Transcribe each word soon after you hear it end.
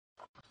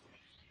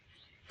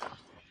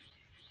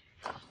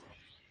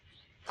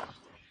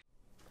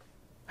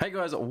Hey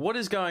guys, what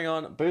is going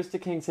on?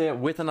 BoosterKings here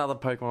with another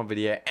Pokemon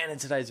video, and in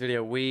today's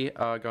video we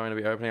are going to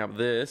be opening up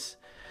this.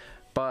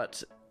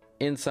 But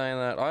in saying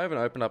that, I haven't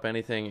opened up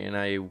anything in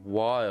a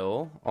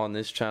while, on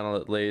this channel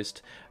at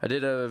least. I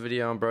did a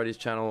video on Brody's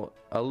channel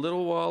a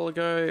little while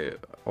ago,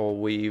 or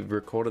we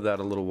recorded that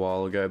a little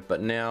while ago,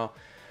 but now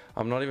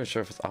I'm not even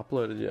sure if it's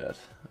uploaded yet.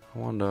 I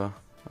wonder.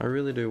 I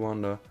really do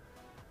wonder.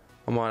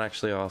 I might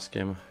actually ask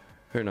him.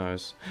 Who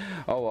knows?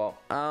 Oh well.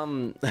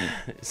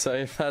 So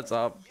if that's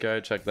up,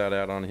 go check that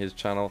out on his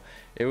channel.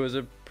 It was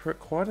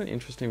quite an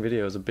interesting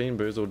video. It was a Bean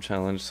Boozled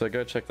challenge, so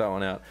go check that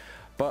one out.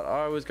 But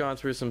I was going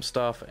through some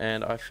stuff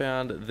and I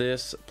found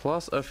this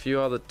plus a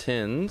few other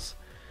tins,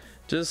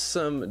 just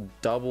some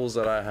doubles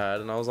that I had,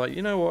 and I was like,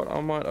 you know what?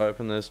 I might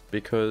open this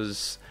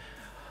because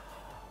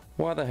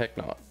why the heck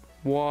not?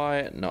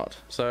 Why not?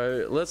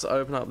 So let's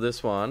open up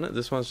this one.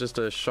 This one's just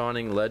a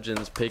Shining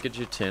Legends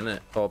Pikachu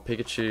tin, or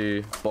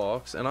Pikachu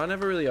box, and I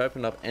never really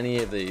opened up any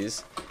of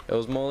these. It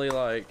was more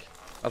like,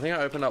 I think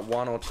I opened up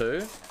one or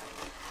two,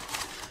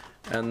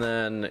 and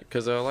then,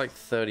 because they were like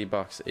 30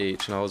 bucks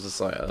each, and I was just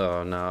like,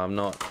 oh no, I'm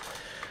not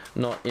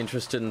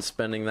interested in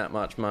spending that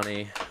much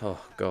money, oh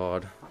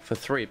god, for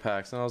 3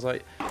 packs. And I was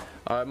like,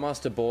 I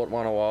must have bought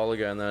one a while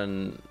ago, and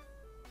then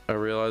I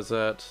realized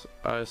that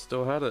I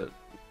still had it,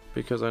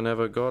 because I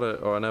never got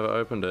it, or I never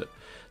opened it.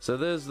 So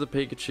there's the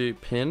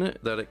Pikachu pin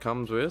that it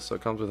comes with. So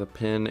it comes with a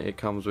pin, it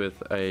comes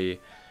with a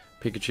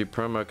Pikachu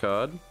promo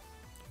card,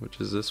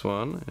 which is this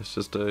one. It's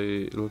just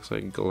it looks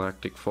like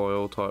galactic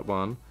foil type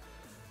one,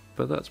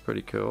 but that's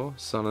pretty cool.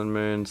 Sun and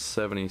Moon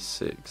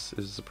 76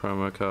 is the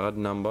promo card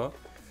number.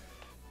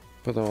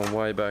 Put that one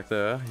way back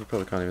there, you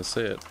probably can't even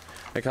see it.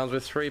 It comes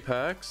with 3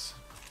 packs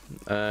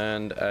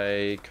and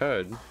a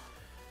code.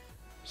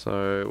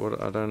 So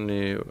what I don't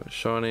need,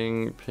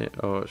 Shining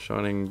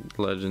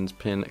Legends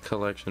Pin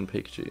Collection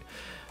Pikachu.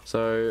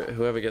 So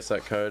whoever gets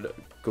that code,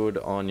 good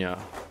on ya.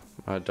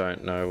 I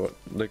don't know what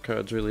the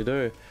codes really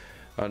do.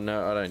 I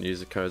don't use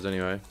the codes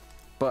anyway.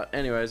 But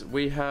anyways,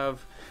 we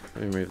have,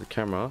 let me move the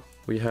camera.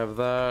 We have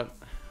that.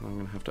 I'm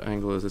gonna have to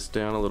angle this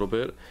down a little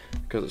bit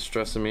because it's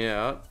stressing me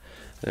out.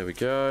 There we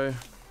go.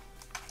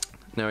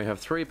 Now we have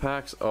 3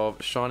 packs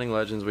of Shining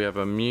Legends. We have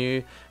a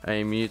Mew,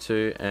 a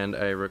Mewtwo, and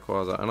a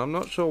Rayquaza. And I'm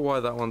not sure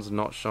why that one's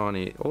not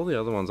shiny. All the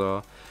other ones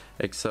are,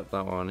 except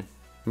that one.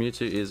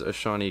 Mewtwo is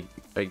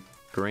a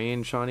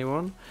green shiny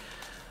one.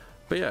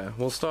 But yeah,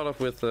 we'll start off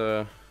with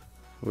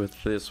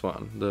this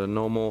one,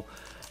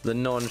 the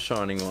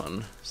non-shining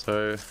one.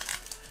 So,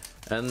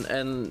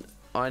 and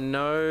I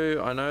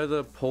know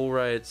the pull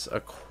rates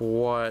are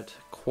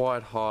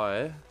quite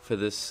high for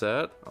this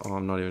set. Oh,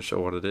 I'm not even sure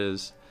what it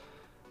is.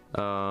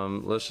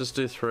 Let's just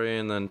do 3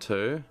 and then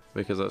 2,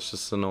 because that's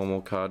just the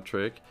normal card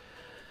trick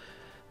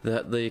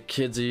that the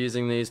kids are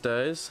using these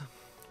days.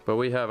 But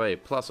we have a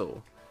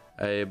Plusle,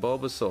 a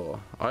Bulbasaur,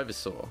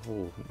 Ivysaur,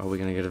 ooh, are we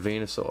gonna get a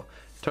Venusaur,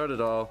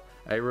 Totodile,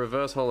 a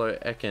Reverse Holo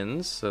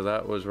Ekans, so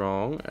that was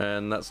wrong,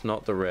 and that's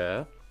not the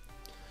rare.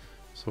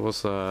 So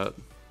what's that?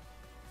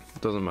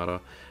 Doesn't matter.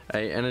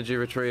 A Energy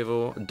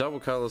Retrieval, Double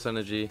Colorless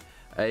Energy,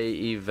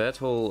 a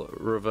Yveltal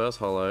Reverse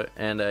Holo,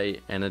 and a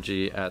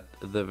Energy at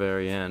the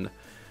very end.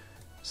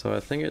 So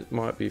I think it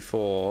might be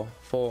 4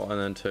 and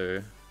then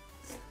 2.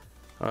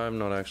 I'm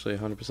not actually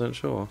 100%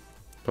 sure.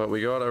 But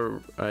we got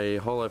a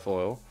holo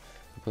foil.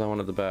 Put that one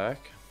at the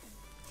back.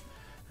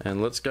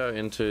 And let's go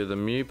into the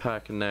Mew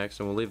pack next,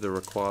 and we'll leave the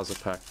Rayquaza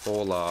pack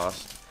for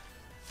last.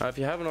 If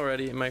you haven't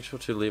already, make sure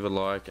to leave a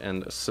like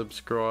and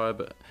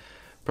subscribe.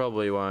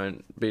 Probably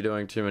won't be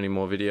doing too many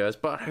more videos,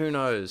 but who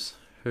knows?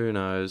 Who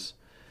knows?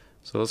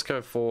 So let's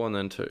go 4 and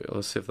then 2.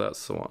 Let's see if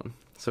that's the one.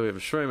 So we have a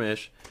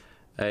Shroomish,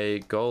 a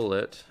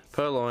Golett,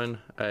 Purloin,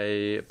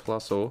 a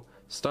Plusle,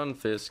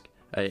 Stunfisk,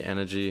 a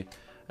Energy,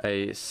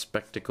 a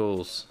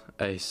Spectacles,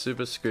 a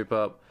Super Scoop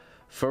Up,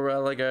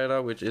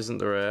 Feraligatr, which isn't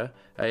the rare,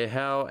 a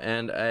Howl,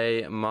 and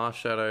a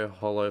Marshadow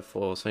Holo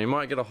Foil. So you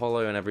might get a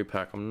holo in every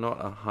pack. I'm not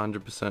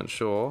 100%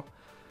 sure,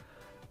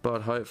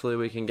 but hopefully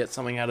we can get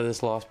something out of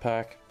this last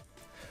pack.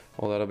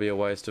 Well, that'll be a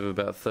waste of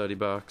about 30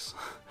 bucks.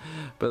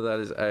 But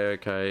that is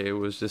a-okay. It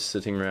was just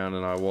sitting around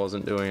and I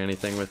wasn't doing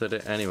anything with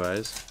it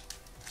anyways.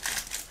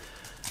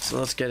 So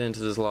let's get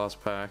into this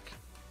last pack.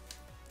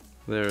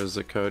 There is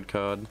the code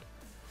card.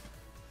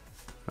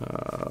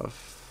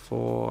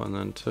 4 and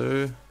then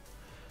 2.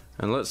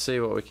 And let's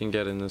see what we can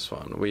get in this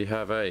one. We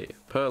have a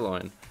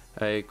Purloin,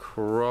 a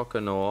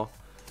Croconaw,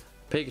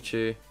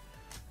 Pikachu,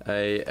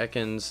 a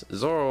Ekans,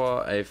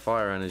 Zorua, a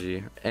Fire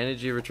Energy,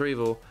 Energy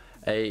Retrieval,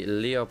 a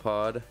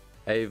Leopard,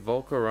 a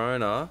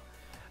Volcarona,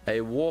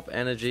 a Warp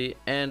Energy,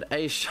 and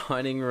a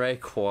Shining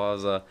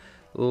Rayquaza.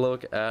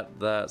 Look at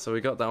that. So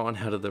we got that one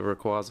out of the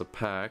Rayquaza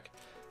pack.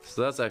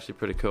 So that's actually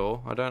pretty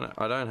cool. I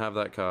don't have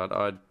that card.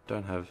 I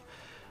don't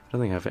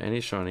think I have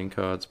any shining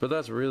cards, but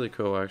that's really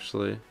cool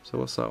actually. So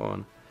what's that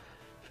one?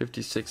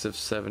 56 of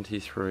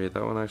 73.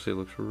 That one actually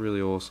looks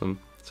really awesome.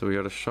 So we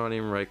got a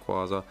Shining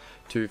Rayquaza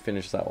to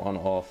finish that one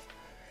off.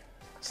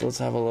 So let's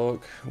have a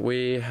look.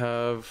 We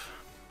have,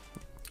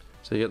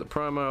 so you get the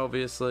promo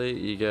obviously,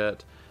 you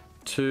get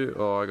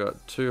I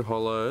got two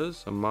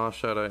Hollows, a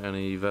Marshadow and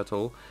a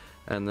Yveltal,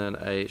 and then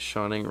a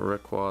Shining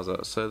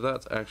Rayquaza. So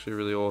that's actually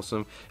really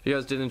awesome. If you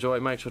guys did enjoy,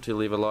 make sure to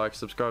leave a like,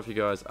 subscribe if you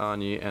guys are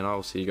new, and I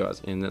will see you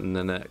guys in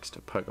the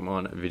next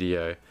Pokemon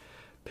video.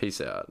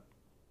 Peace out.